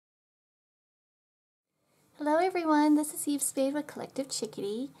Hello everyone, this is Hunter Spaid with Collective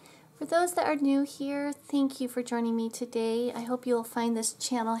Chickadee. For those that are new here, thank you for joining me today. I hope you'll find this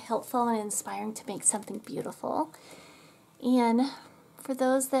channel helpful and inspiring to make something beautiful. And for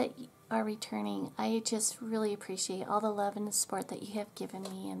those that are returning, I just really appreciate all the love and the support that you have given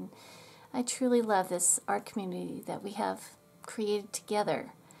me, and I truly love this art community that we have created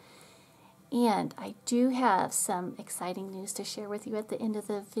together. And I do have some exciting news to share with you at the end of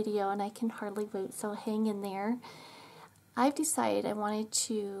the video, and I can hardly wait, so hang in there. I've decided I wanted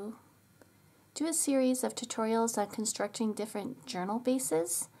to do a series of tutorials on constructing different journal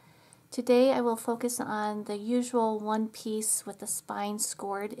bases. Today I will focus on the usual one piece with the spine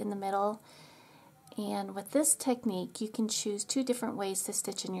scored in the middle. And with this technique, you can choose two different ways to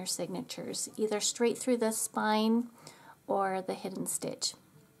stitch in your signatures, either straight through the spine or the hidden stitch.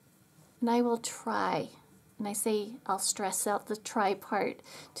 And I will try, and I say I'll stress out the try part,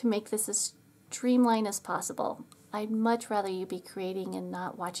 to make this as streamlined as possible. I'd much rather you be creating and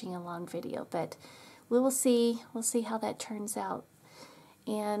not watching a long video, but we will see. We'll see how that turns out.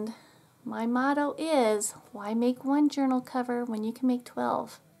 And my motto is, why make one journal cover when you can make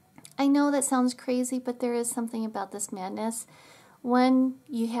 12? I know that sounds crazy, but there is something about this madness. One,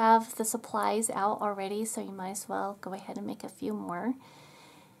 you have the supplies out already, so you might as well go ahead and make a few more.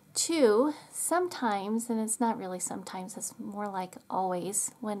 Two, sometimes, and it's not really sometimes, it's more like always,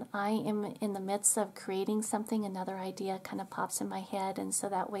 when I am in the midst of creating something, another idea kind of pops in my head, and so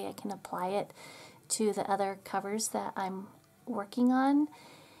that way I can apply it to the other covers that I'm working on.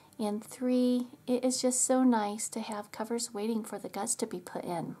 And three, it is just so nice to have covers waiting for the guts to be put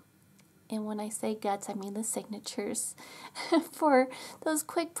in. And when I say guts, I mean the signatures for those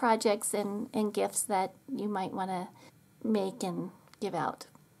quick projects and gifts that you might want to make and give out.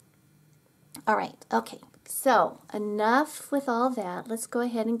 Alright, okay, so enough with all that. Let's go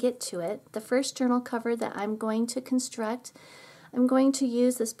ahead and get to it. The first journal cover that I'm going to construct, I'm going to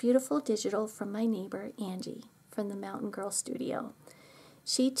use this beautiful digital from my neighbor, ANGEI, from the Mountain Girl Studio.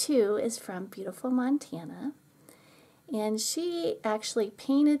 She too is from beautiful Montana, and she actually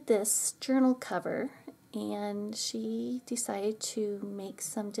painted this journal cover, and she decided to make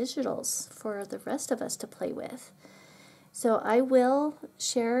some digitals for the rest of us to play with. So I will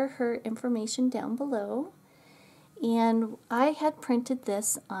share her information down below, and I had printed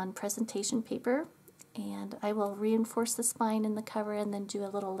this on presentation paper, and I will reinforce the spine in the cover and then do a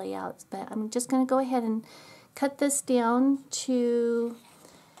little layout. But I'm just going to go ahead and cut this down to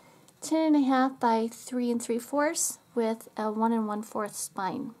 10.5 by 3 3/4 with a 1 1/4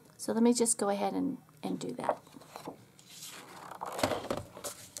 spine. So let me just go ahead and do that.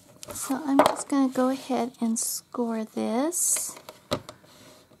 So I'm just going to go ahead and score this.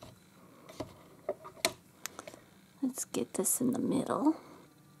 Let's get this in the middle.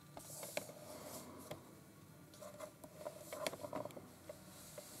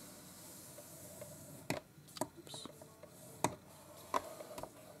 Oops.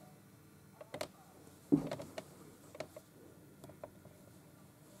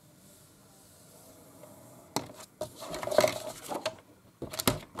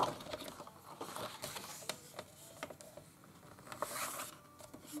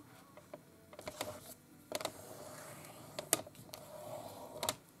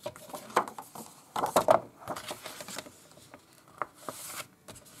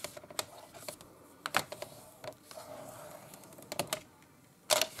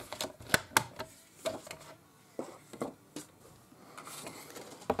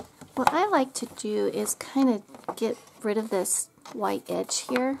 What I like to do is kind of get rid of this white edge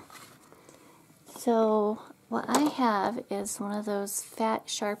here. So what I have is one of those fat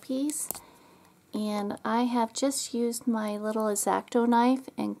Sharpies, and I have just used my little X-Acto knife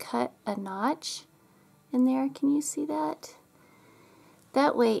and cut a notch in there. Can you see that?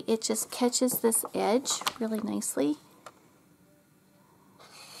 That way it just catches this edge really nicely.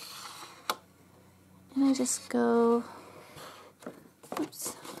 And I just go,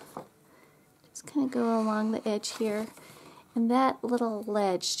 oops, kind of go along the edge here, and that little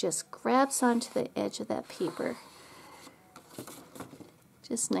ledge just grabs onto the edge of that paper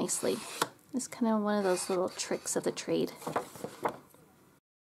just nicely. It's kind of one of those little tricks of the trade.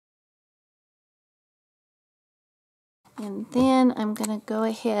 And then I'm going to go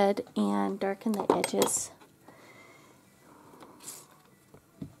ahead and darken the edges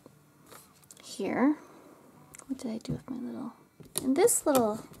here. What did I do with my little, and this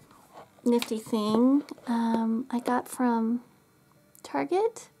little nifty thing I got from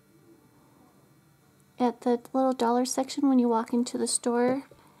Target at the little dollar section when you walk into the store.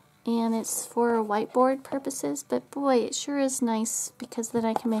 and it's for whiteboard purposes, but boy, it sure is nice because then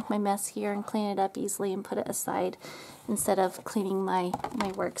I can make my mess here and clean it up easily and put it aside instead of cleaning my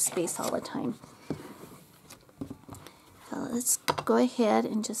workspace all the time. So let's go ahead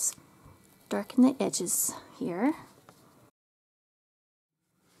and just darken the edges here.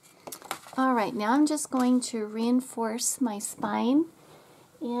 Alright, now I'm just going to reinforce my spine,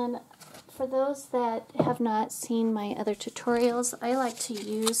 and for those that have not seen my other tutorials, I like to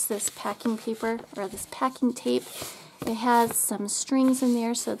use this packing paper or this packing tape. It has some strings in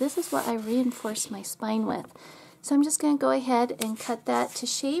there, so this is what I reinforce my spine with. So I'm just going to go ahead and cut that to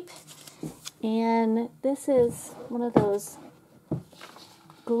shape, and this is one of those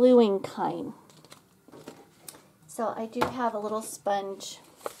gluing kind. So I do have a little sponge.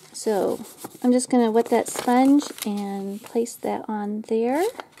 So I'm just going to wet that sponge and place that on there,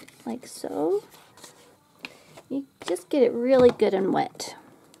 like so. You just get it really good and wet.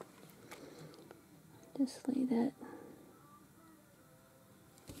 Just lay that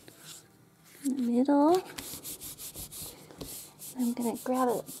in the middle. I'm going to grab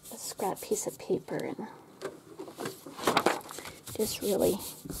a scrap piece of paper and just really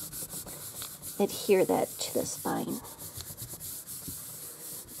adhere that to the spine.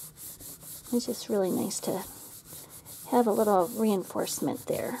 It's just really nice to have a little reinforcement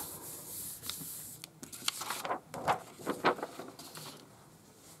there.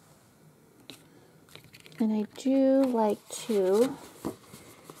 And I do like to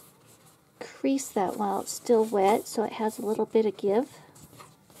crease that while it's still wet so it has a little bit of give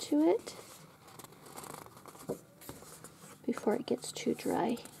to it before it gets too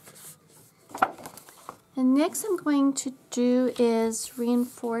dry. And next I'm going to do is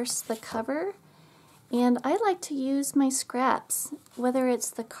reinforce the cover, and I like to use my scraps, whether it's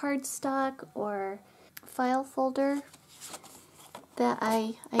the cardstock or file folder that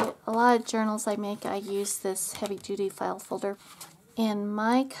a lot of journals I make, I use this heavy duty file folder, and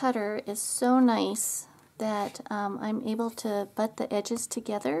my cutter is so nice that I'm able to butt the edges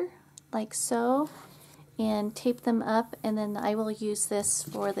together like so and tape them up, and then I will use this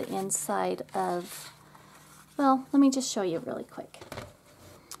for the inside of, well, let me just show you really quick.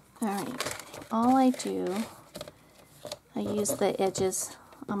 Alright, all I do, I use the edges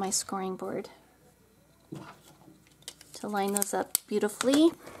on my scoring board to line those up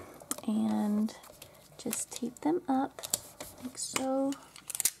beautifully and just tape them up like so.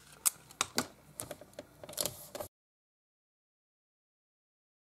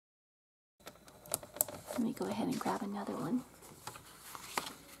 Let me go ahead and grab another one.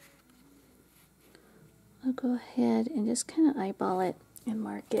 I'll go ahead and just kind of eyeball it and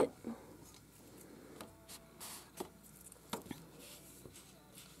mark it.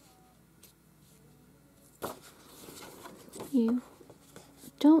 You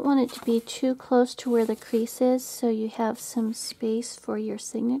don't want it to be too close to where the crease is, so you have some space for your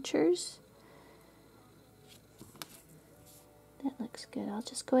signatures. That looks good. I'll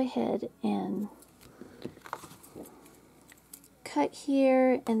just go ahead and cut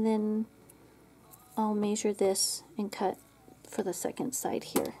here, and then I'll measure this and cut for the second side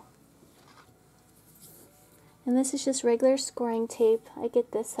here. And this is just regular scoring tape. I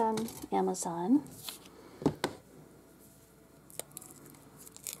get this on Amazon.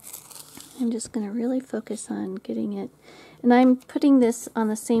 I'm just going to really focus on getting it, and I'm putting this on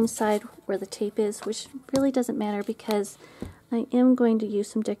the same side where the tape is, which really doesn't matter because I am going to use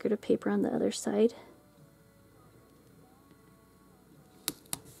some decorative paper on the other side.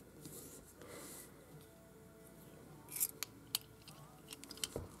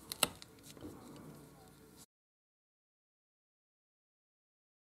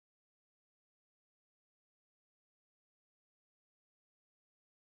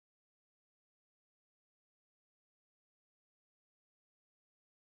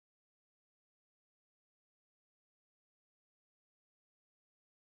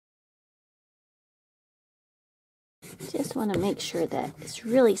 Just want to make sure that it's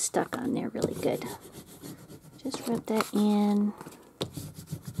really stuck on there really good. Just rub that in.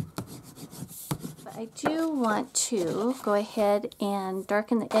 But I do want to go ahead and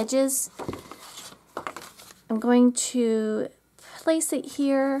darken the edges. I'm going to place it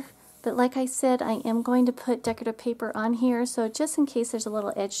here, but like I said, I am going to put decorative paper on here, so just in case there's a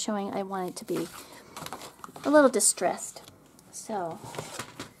little edge showing, I want it to be a little distressed. So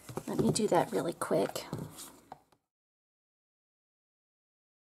let me do that really quick.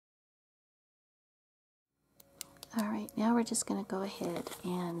 Alright, now we're just going to go ahead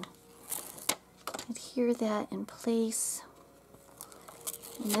and adhere that in place.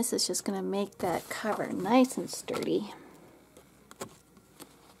 And this is just going to make that cover nice and sturdy.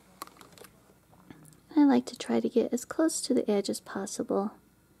 like to try to get as close to the edge as possible.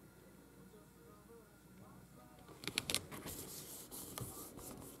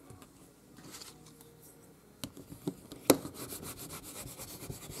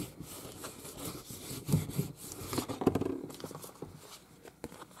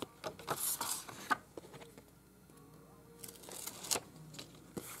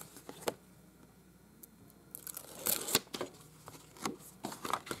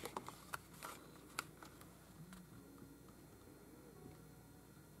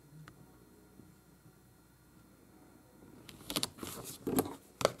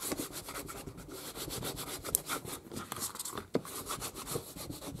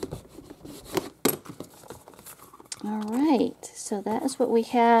 Alright, so that is what we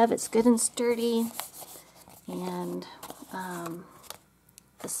have. It's good and sturdy, and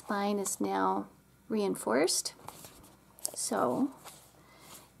the spine is now reinforced. So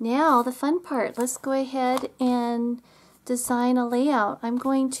now the fun part, let's go ahead and design a layout. I'm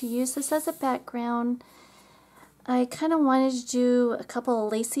going to use this as a background. I kind of wanted to do a couple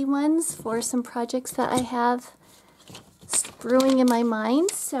of lacy ones for some projects that I have brewing in my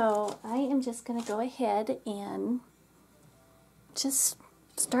mind, so I am just going to go ahead and just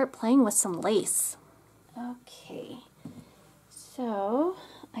start playing with some lace. Okay, so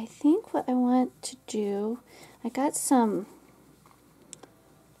I think what I want to do, I got some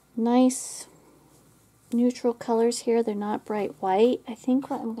nice neutral colors here. They're not bright white. I think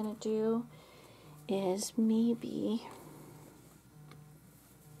what I'm going to do is maybe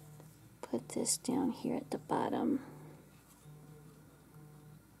put this down here at the bottom.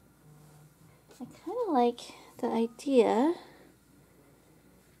 I kind of like the idea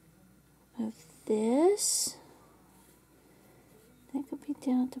of this. That could be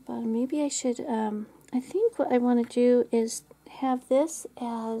down at the bottom. Maybe I should, I think what I want to do is have this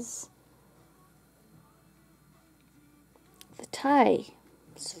as the tie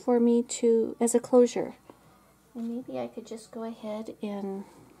for me to, as a closure. And maybe I could just go ahead and,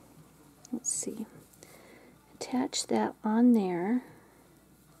 let's see, attach that on there.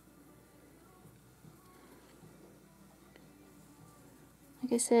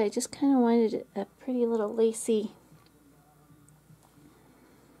 Like I said, I just kind of wanted a pretty little lacy.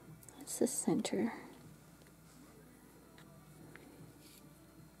 That's the center.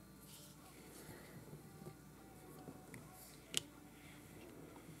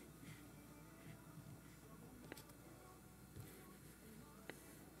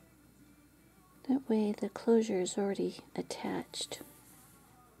 That way the closure is already attached.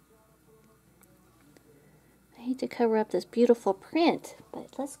 I hate to cover up this beautiful print, but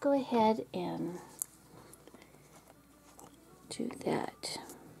let's go ahead and do that.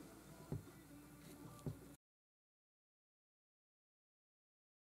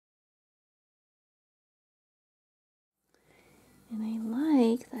 And I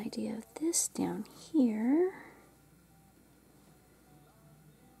like the idea of this down here.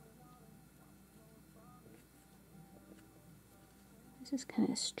 This is kind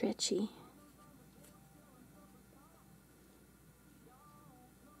of stretchy.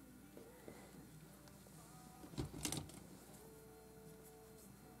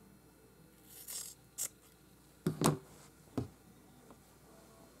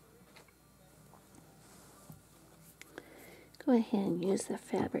 Go ahead and use the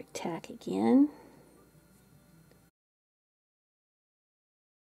fabric tack again.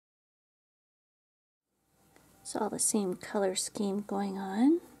 It's all the same color scheme going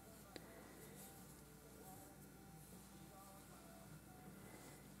on.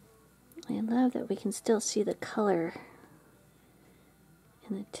 I love that we can still see the color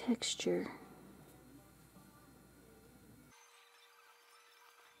and the texture.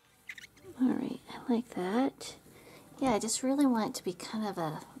 Alright, I like that. Yeah, I just really want it to be kind of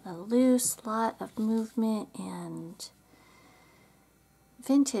a loose lot of movement and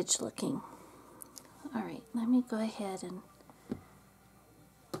vintage looking. Alright, let me go ahead and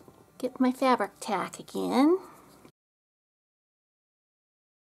get my fabric tack again.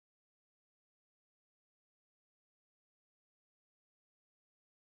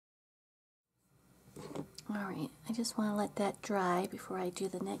 Alright, I just want to let that dry before I do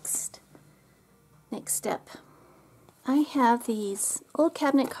the next step. I have these old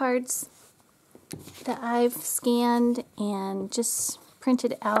cabinet cards that I've scanned and just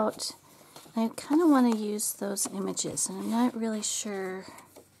printed out. I kind of want to use those images, and I'm not really sure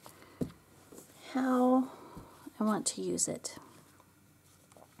how I want to use it.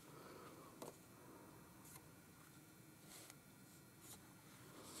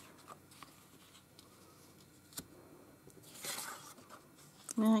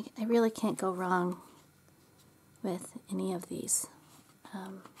 I really can't go wrong with any of these.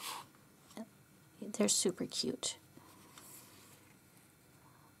 They're super cute.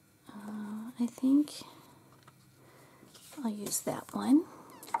 I think I'll use that one.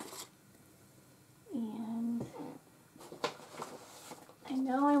 And I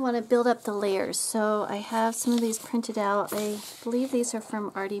know I want to build up the layers, so I have some of these printed out. I believe these are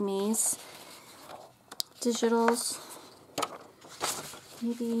from Artie Mae's digitals.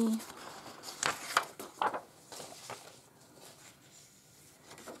 Maybe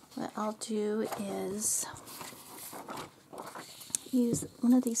what I'll do is use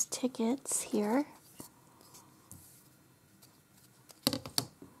one of these tickets here.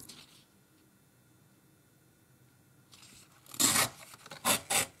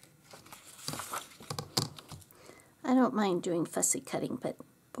 I don't mind doing fussy cutting, but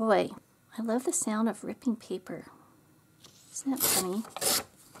boy, I love the sound of ripping paper. Isn't that funny?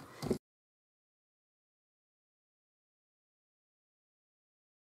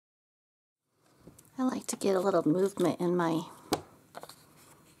 I like to get a little movement in my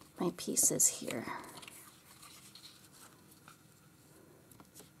pieces here.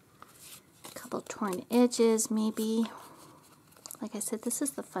 A couple torn edges, maybe. Like I said, this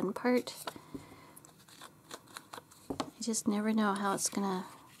is the fun part. I just never know how it's gonna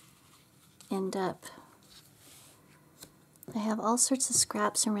end up. I have all sorts of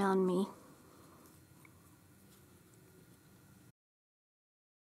scraps around me.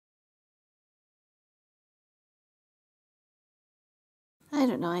 I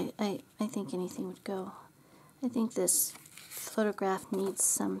don't know, I think anything would go. I think this photograph needs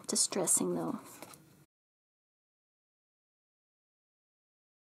some distressing though.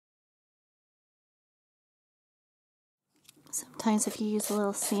 Sometimes if you use a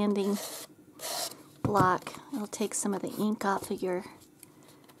little sanding block, it'll take some of the ink off of your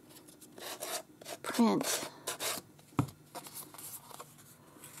print.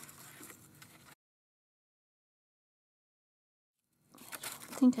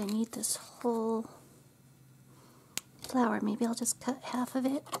 I think I need this whole flower. Maybe I'll just cut half of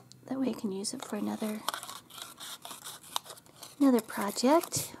it. That way I can use it for another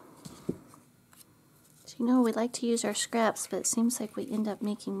project. So, you know, we like to use our scraps, but it seems like we end up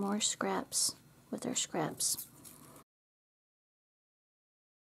making more scraps with our scraps.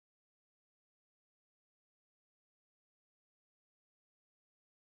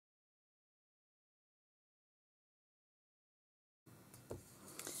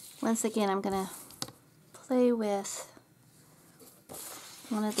 Once again, I'm going to play with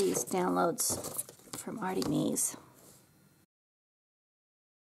one of these downloads from Artie Mae's.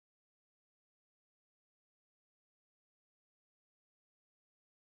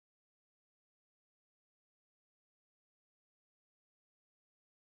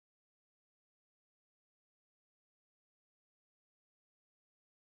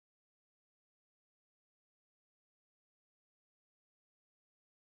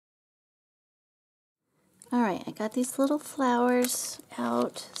 Alright, I got these little flowers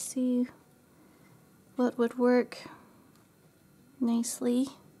out. See what would work nicely.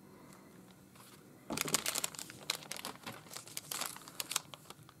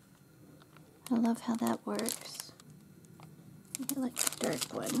 I love how that works. I like the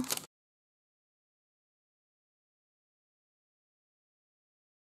dark one.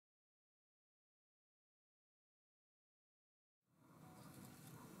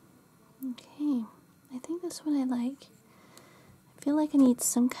 Okay, I think this one I like. I feel like I need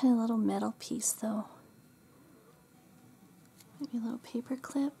some kind of little metal piece though. Maybe a little paper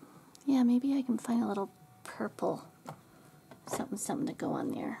clip. Yeah, maybe I can find a little purple something to go on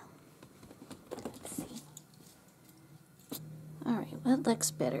there. Let's see. Alright, what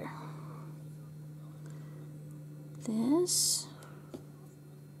looks better? This.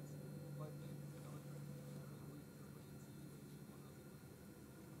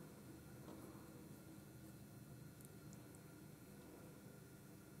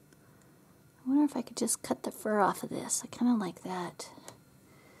 I wonder if I could just cut the fur off of this. I kind of like that.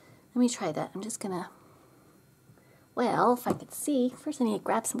 Let me try that. I'm just gonna, well, if I could see, first I need to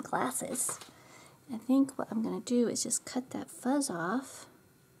grab some glasses. I think what I'm gonna do is just cut that fuzz off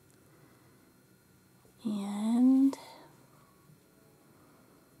and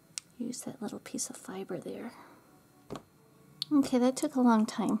use that little piece of fiber there. Okay, that took a long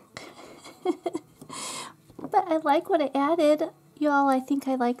time. But I like what I added. Y'all, I think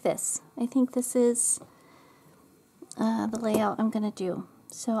I like this. I think this is the layout I'm going to do.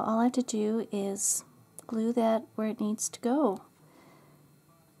 So all I have to do is glue that where it needs to go.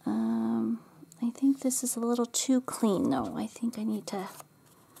 I think this is a little too clean though. I think I need to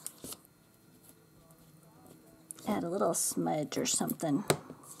add a little smudge or something,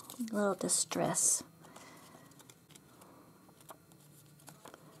 a little distress.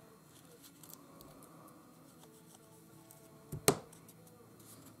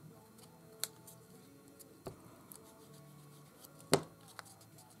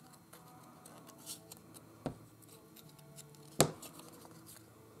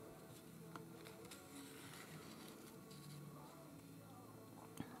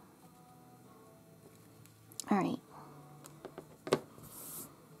 All right.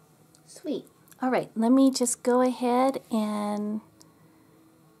 Sweet. All right, let me just go ahead and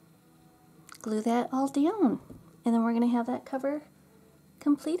glue that all down. And then we're going to have that cover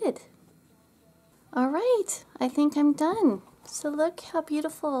completed. All right, I think I'm done. So look how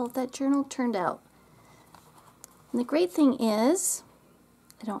beautiful that journal turned out. And the great thing is,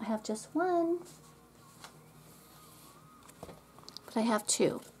 I don't have just one, but I have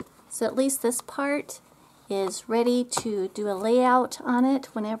two. So at least this part is ready to do a layout on it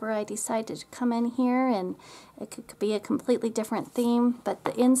whenever I decide to come in here, and it could be a completely different theme, but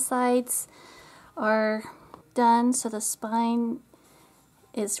the insides are done, so the spine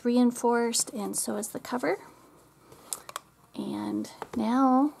is reinforced and so is the cover. And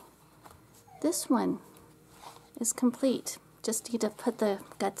now this one is complete. Just need to put the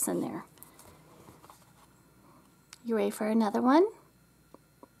guts in there. You ready for another one?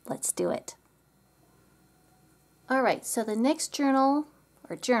 Let's do it. Alright, so the next journal,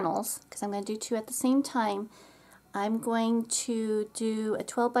 or journals, because I'm going to do two at the same time, I'm going to do a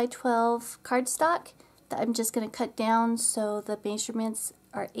 12 by 12 cardstock that I'm just going to cut down so the measurements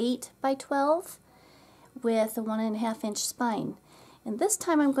are 8 by 12 with a 1.5 inch spine. And this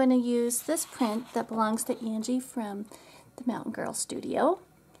time I'm going to use this print that belongs to Angie from the Mountain Girl Studio.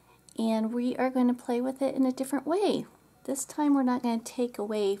 And we are going to play with it in a different way. This time we're not going to take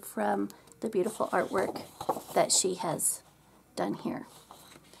away from the beautiful artwork that she has done here.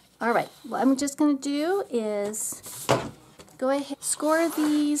 Alright, what I'm just going to do is go ahead, score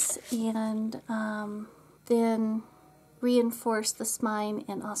these, and then reinforce the spine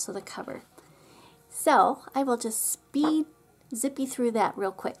and also the cover. So I will just zippy through that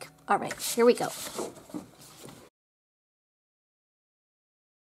real quick. Alright, here we go.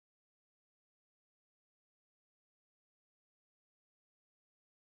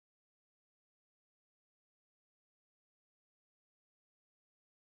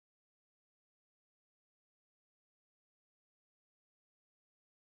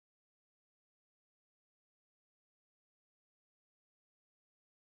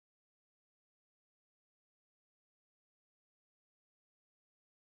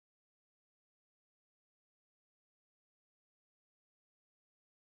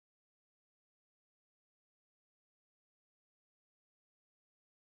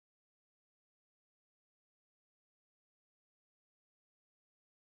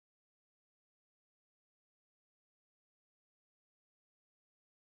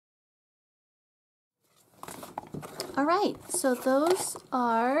 Alright, so those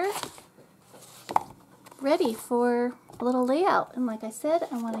are ready for a little layout. And like I said,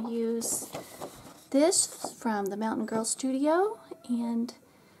 I want to use this from the Mountain Girl Studio, and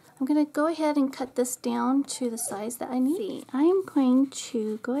I'm going to go ahead and cut this down to the size that I need. I'm going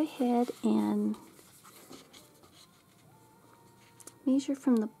to go ahead and measure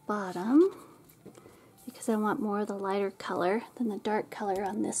from the bottom because I want more of the lighter color than the dark color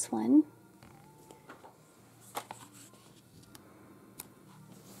on this one.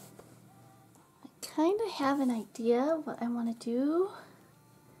 I kind of have an idea what I want to do.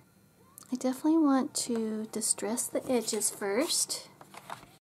 I definitely want to distress the edges first.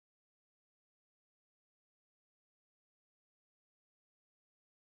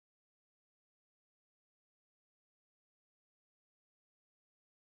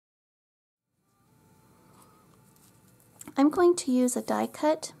 I'm going to use a die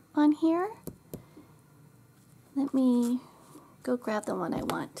cut on here. Let me go grab the one I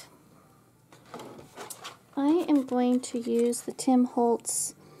want. I am going to use the Tim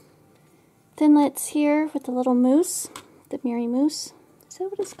Holtz Thinlits here with the little moose, the Mary Moose. Is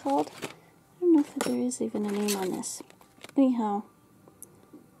that what it's called? I don't know if there is even a name on this. Anyhow,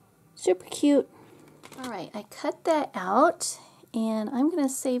 super cute. Alright, I cut that out, and I'm going to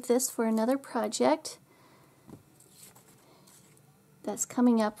save this for another project that's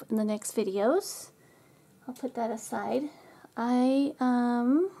coming up in the next videos. I'll put that aside.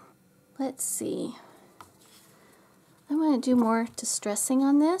 Let's see. I want to do more distressing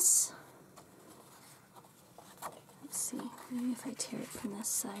on this. Let's see, maybe if I tear it from this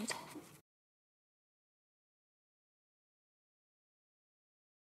side.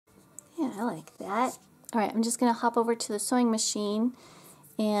 Yeah, I like that. Alright, I'm just going to hop over to the sewing machine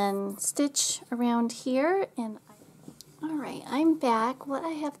and stitch around here. And alright, I'm back. What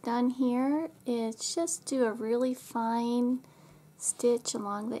I have done here is just do a really fine stitch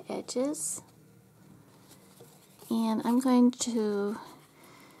along the edges. And I'm going to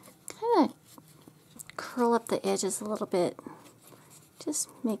kind of curl up the edges a little bit. Just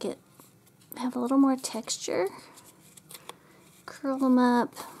make it have a little more texture. Curl them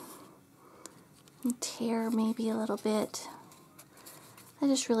up. And tear maybe a little bit. I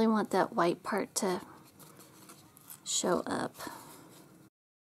just really want that white part to show up.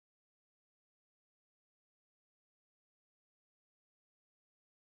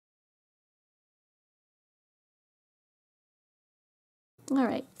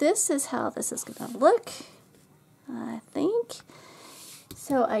 Alright, this is how this is going to look, I think.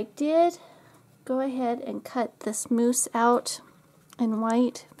 So I did go ahead and cut this moose out in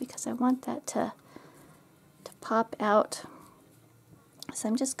white because I want that to pop out. So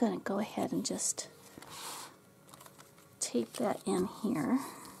I'm just going to go ahead and just tape that in here.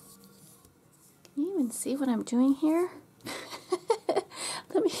 Can you even see what I'm doing here?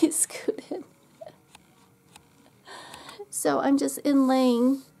 Let me scoot in. So I'm just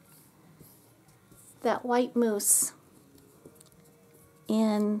inlaying that white moose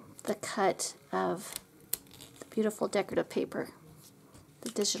in the cut of the beautiful decorative paper. The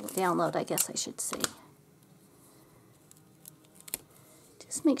digital download, I guess I should say.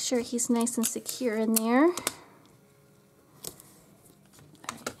 Just make sure he's nice and secure in there. All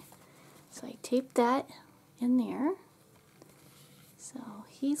right. So I taped that in there. So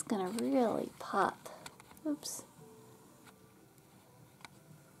he's gonna really pop. Oops.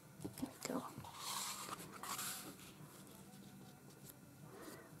 There we go.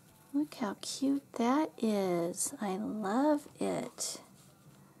 Look how cute that is. I love it.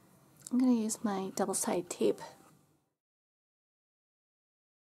 I'm gonna use my double-sided tape.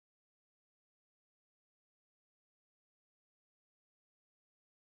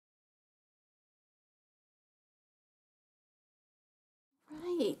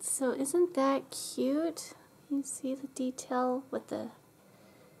 Right, so isn't that cute? You see the detail with the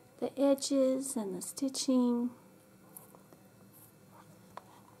edges and the stitching.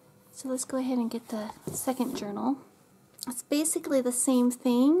 So let's go ahead and get the second journal. It's basically the same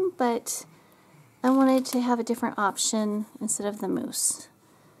thing, but I wanted to have a different option instead of the moose.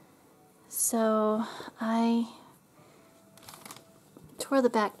 So I tore the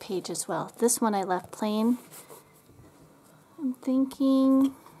back page as well. This one I left plain. I'm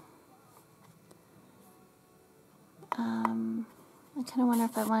thinking, I kind of wonder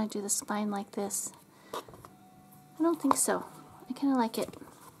if I want to do the spine like this. I don't think so. I kind of like it.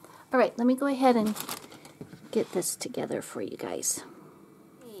 Alright, let me go ahead and get this together for you guys.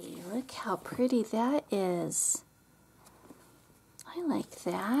 Hey, look how pretty that is. I like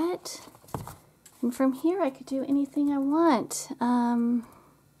that. And from here I could do anything I want. But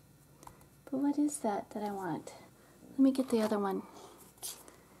what is that I want? Let me get the other one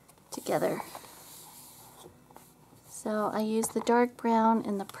together. So I used the dark brown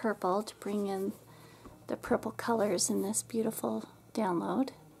and the purple to bring in the purple colors in this beautiful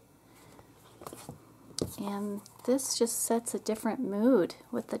download. And this just sets a different mood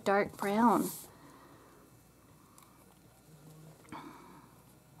with the dark brown.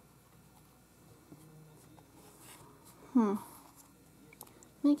 Let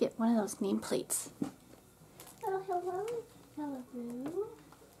me get one of those nameplates. Oh, hello. Hello.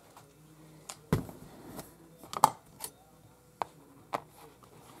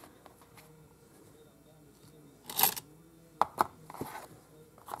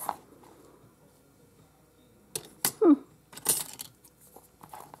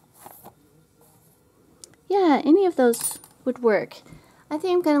 Yeah, any of those would work. I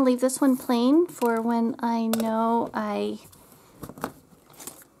think I'm going to leave this one plain for when I know I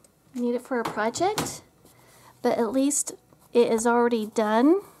need it for a project. But at least it is already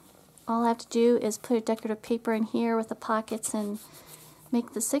done. All I have to do is put a decorative paper in here with the pockets and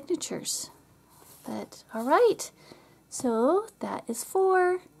make the signatures. But alright, so that is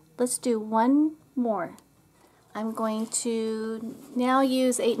 4. Let's do one more. I'm going to now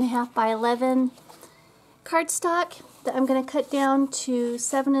use 8.5 by 11 cardstock that I'm going to cut down to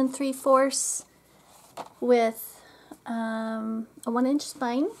 7 3/4 with a 1-inch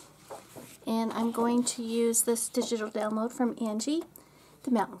spine. And I'm going to use this digital download from ANGEI,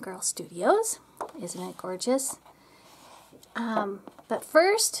 the Mountain Girl Studios. Isn't it gorgeous? But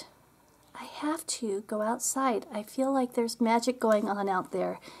first, I have to go outside. I feel like there's magic going on out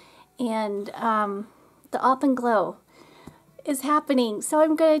there. And the Up and Glow is happening. So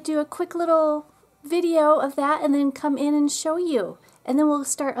I'm going to do a quick little video of that and then come in and show you. And then we'll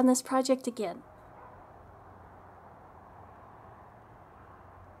start on this project again.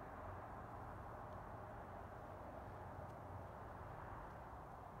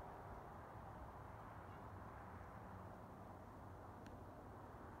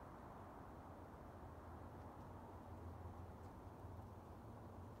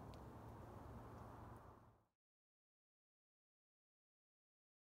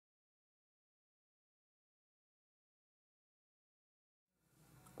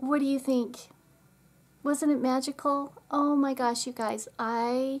 What do you think? Wasn't it magical? Oh my gosh, you guys,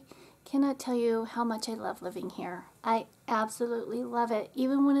 I cannot tell you how much I love living here. I absolutely love it,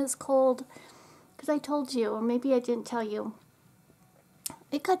 even when it's cold, because I told you, or maybe I didn't tell you,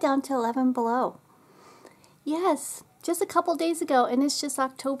 it got down to 11 below. Yes, just a couple days ago, and it's just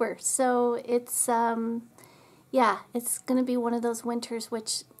October, so it's, yeah, it's going to be one of those winters,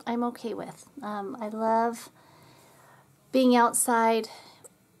 which I'm okay with. I love being outside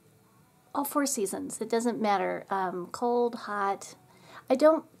all 4 seasons. It doesn't matter, cold, hot. I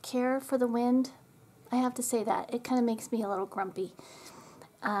don't care for the wind. I have to say that. It kind of makes me a little grumpy.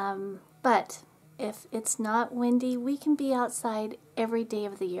 But if it's not windy, we can be outside every day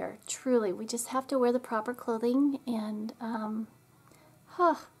of the year. Truly, we just have to wear the proper clothing. And,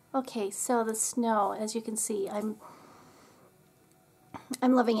 okay, so the snow, as you can see, I'm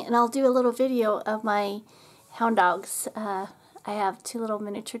loving it. And I'll do a little video of my hound dogs. I have 2 little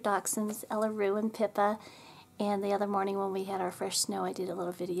miniature dachshunds, Ella Rue and Pippa, and the other morning when we had our fresh snow, I did a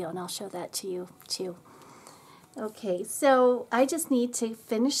little video, and I'll show that to you too. Okay, so I just need to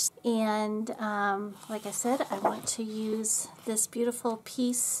finish, and like I said, I want to use this beautiful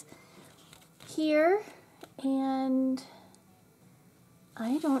piece here, and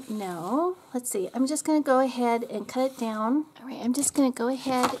I don't know. Let's see, I'm just going to go ahead and cut it down. All right, I'm just going to go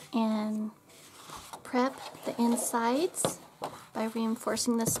ahead and prep the insides by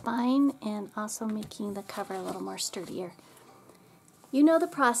reinforcing the spine and also making the cover a little more sturdier. You know the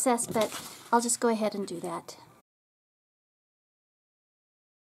process, but I'll just go ahead and do that.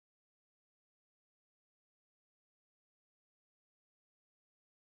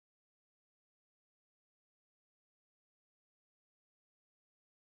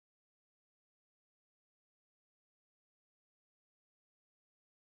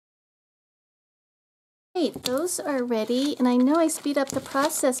 Great, those are ready, and I know I speed up the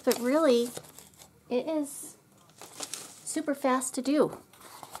process, but really it is super fast to do.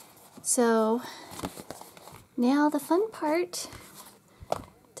 So now the fun part,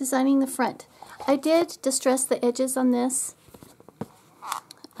 designing the front. I did distress the edges on this,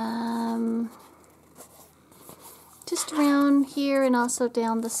 just around here and also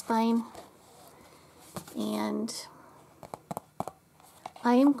down the spine, and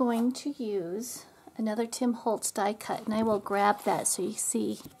I am going to use another Tim Holtz die cut, and I will grab that so you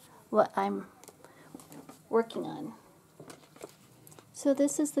see what I'm working on. So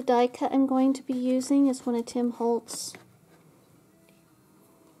this is the die cut I'm going to be using. It's one of Tim Holtz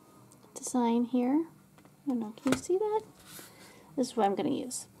design here. I don't know, can you see that? This is what I'm going to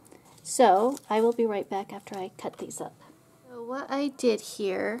use. So I will be right back after I cut these up. So what I did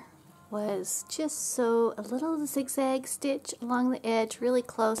here was just sew a little zigzag stitch along the edge really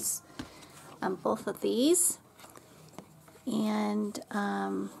close on both of these, and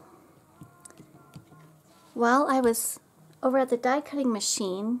while I was over at the die cutting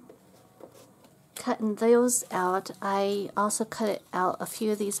machine cutting those out, I also cut out a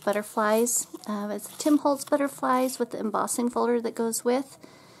few of these butterflies. It's Tim Holtz butterflies with the embossing folder that goes with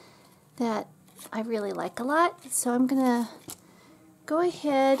that I really like a lot. So I'm gonna go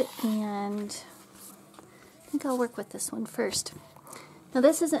ahead and I think I'll work with this one first. Now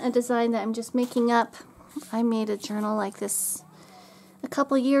this isn't a design that I'm just making up. I made a journal like this a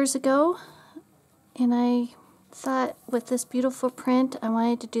couple years ago, and I thought with this beautiful print I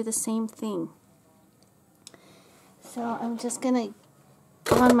wanted to do the same thing. So I'm just going to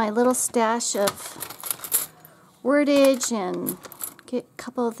go on my little stash of wordage and get a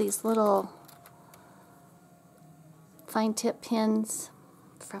couple of these little fine tip pins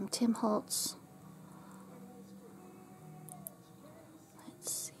from Tim Holtz.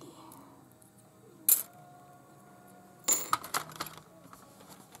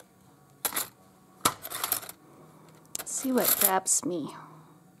 See what grabs me.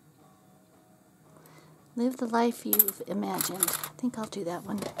 Live the life you've imagined. I think I'll do that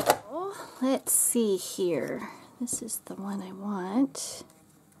one. Oh, let's see here. This is the one I want.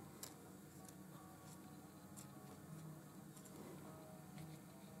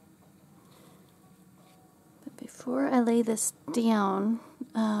 But before I lay this down,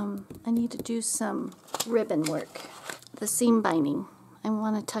 I need to do some ribbon work. The seam binding, I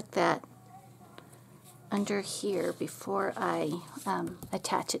want to tuck that under here before I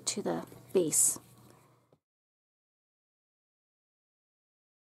attach it to the base.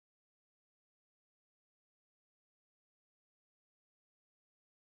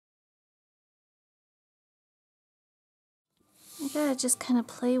 I gotta just kind of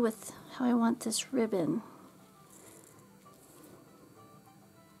play with how I want this ribbon.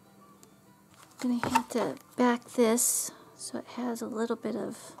 I'm gonna have to back this so it has a little bit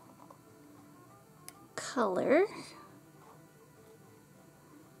of color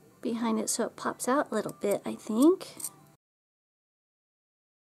behind it so it pops out a little bit, I think.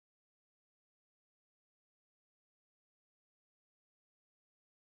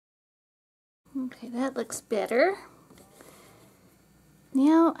 Okay, that looks better.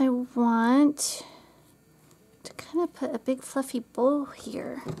 Now I want to kind of put a big fluffy bow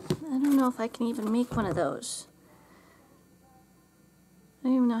here. I don't know if I can even make one of those. I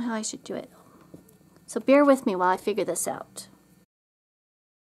don't even know how I should do it. So bear with me while I figure this out.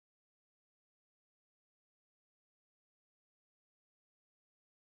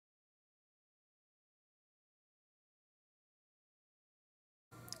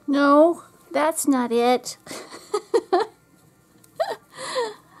 No, that's not it.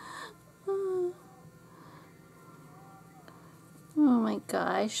 Oh my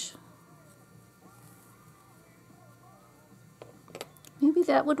gosh. Maybe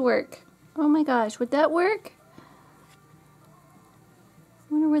that would work. Oh my gosh, would that work?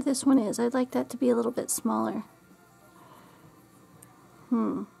 I wonder where this one is. I'd like that to be a little bit smaller.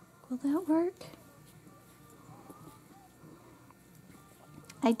 Will that work?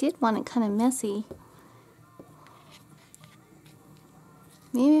 I did want it kind of messy.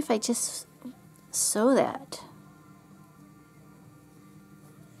 Maybe if I just sew that.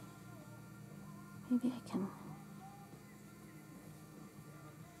 Maybe I can.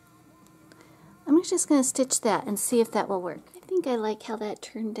 I'm just going to stitch that and see if that will work. I think I like how that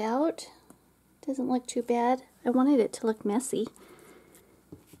turned out. Doesn't look too bad. I wanted it to look messy.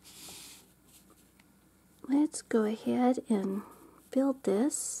 Let's go ahead and build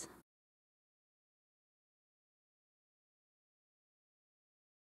this.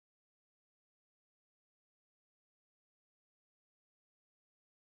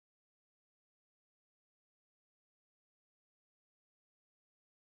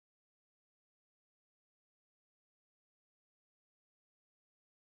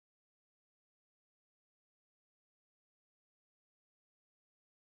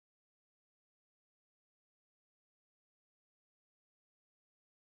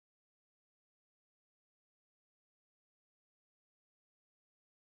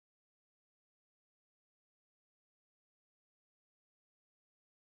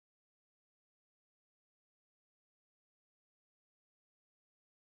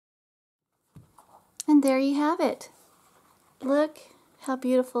 And there you have it. Look how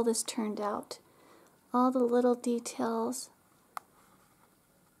beautiful this turned out. All the little details.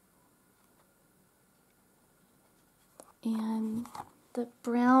 And the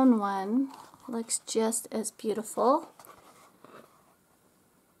brown one looks just as beautiful.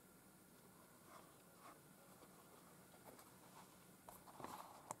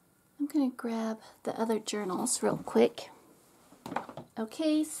 I'm going to grab the other journals real quick.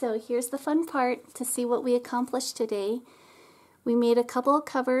 Okay, so here's the fun part to see what we accomplished today. We made a couple of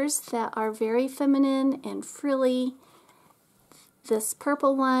covers that are very feminine and frilly. This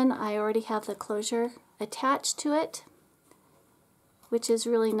purple one, I already have the closure attached to it, which is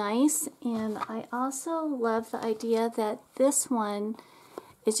really nice. And I also love the idea that this one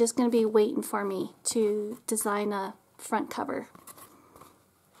is just going to be waiting for me to design a front cover.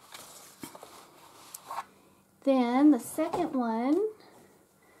 Then the second one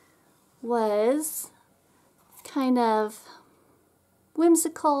was kind of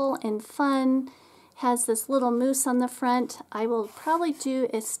whimsical and fun, has this little moose on the front. I will probably do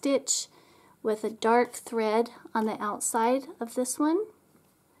a stitch with a dark thread on the outside of this one.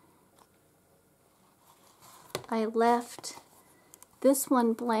 I left this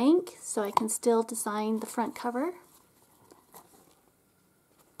one blank so I can still design the front cover.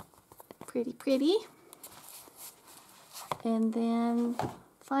 Pretty, pretty. And then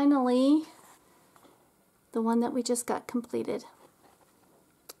finally, the one that we just got completed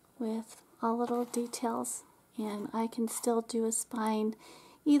with all little details. And I can still do a spine,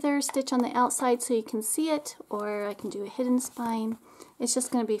 either stitch on the outside so you can see it, or I can do a hidden spine. It's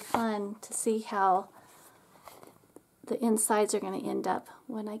just going to be fun to see how the insides are going to end up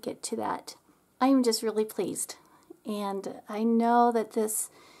when I get to that. I am just really pleased. And I know that this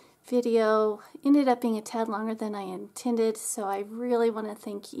video ended up being a tad longer than I intended, so I really want to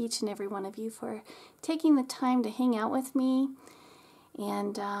thank each and every one of you for taking the time to hang out with me.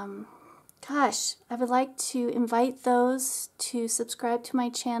 And gosh, I would like to invite those to subscribe to my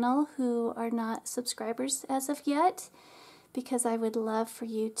channel who are not subscribers as of yet, because I would love for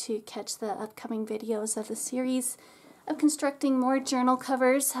you to catch the upcoming videos of the series of constructing more journal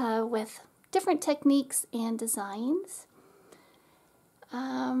covers with different techniques and designs.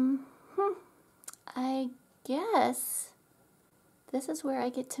 I guess this is where I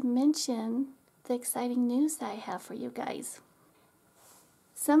get to mention the exciting news that I have for you guys.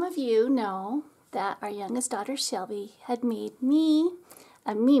 Some of you know that our youngest daughter Shelby had made me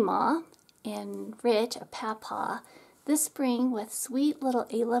a Meemaw and Rich a Pawpaw this spring with sweet little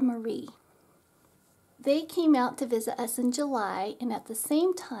Ayla Marie. They came out to visit us in July, and at the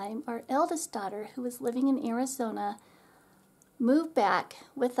same time our eldest daughter, who was living in Arizona, moved back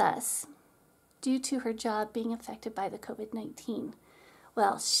with us due to her job being affected by the COVID-19.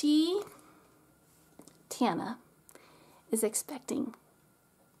 Well, Tana, is expecting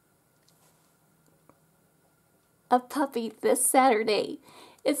a puppy this Saturday.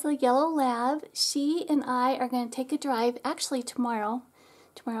 It's a yellow lab. She and I are going to take a drive, actually tomorrow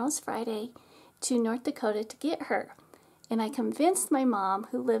is Friday, to North Dakota to get her. And I convinced my mom,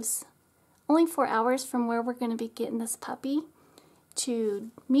 who lives only 4 hours from where we're going to be getting this puppy, to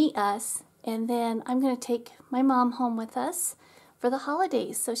meet us, and then I'm going to take my mom home with us for the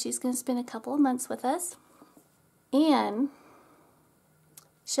holidays. So she's going to spend a couple of months with us. And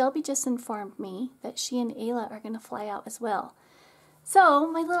Shelby just informed me that she and Ayla are going to fly out as well.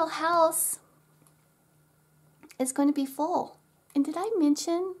 So my little house is going to be full. And did I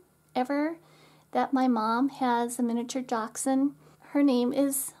mention ever that my mom has a miniature dachshund? Her name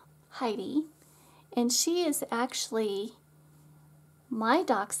is Heidi, and she is actually my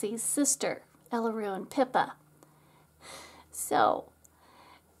Doxy's sister, Ellaroo and Pippa. So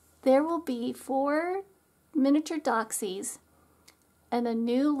there will be 4 miniature Doxies and a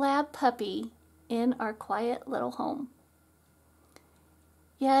new lab puppy in our quiet little home.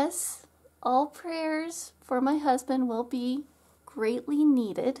 Yes, all prayers for my husband will be greatly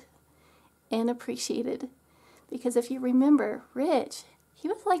needed and appreciated, because if you remember, Rich, he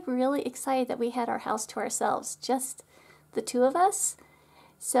was like really excited that we had our house to ourselves, just the 2 of us.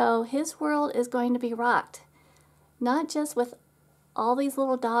 So his world is going to be rocked, not just with all these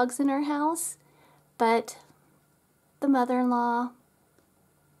little dogs in our house, but the mother-in-law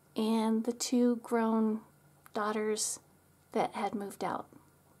and the 2 grown daughters that had moved out.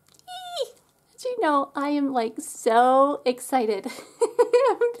 As you know, I am like so excited.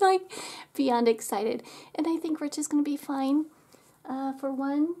 I'm like beyond excited. And I think Rich is going to be fine, for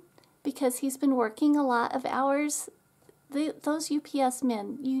one, because he's been working a lot of hours. Those UPS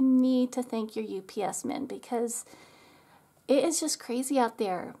men, you need to thank your UPS men, because it is just crazy out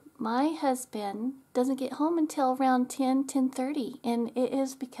there. My husband doesn't get home until around 10:30, and it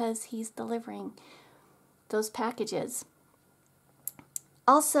is because he's delivering those packages.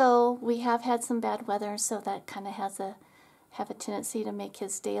 Also, we have had some bad weather, so that kind of have a tendency to make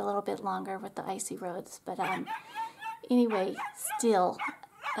his day a little bit longer with the icy roads. But anyway, still,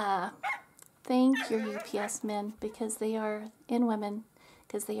 thank your UPS men, because they are, and women,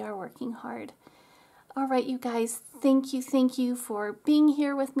 because they are working hard. All right, you guys, thank you for being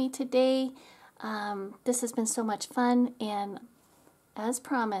here with me today. This has been so much fun, and as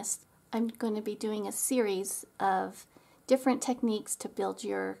promised, I'm going to be doing a series of different techniques to build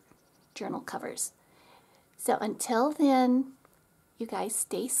your journal covers. So until then, you guys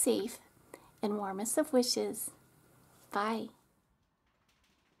stay safe and warmest of wishes. Bye.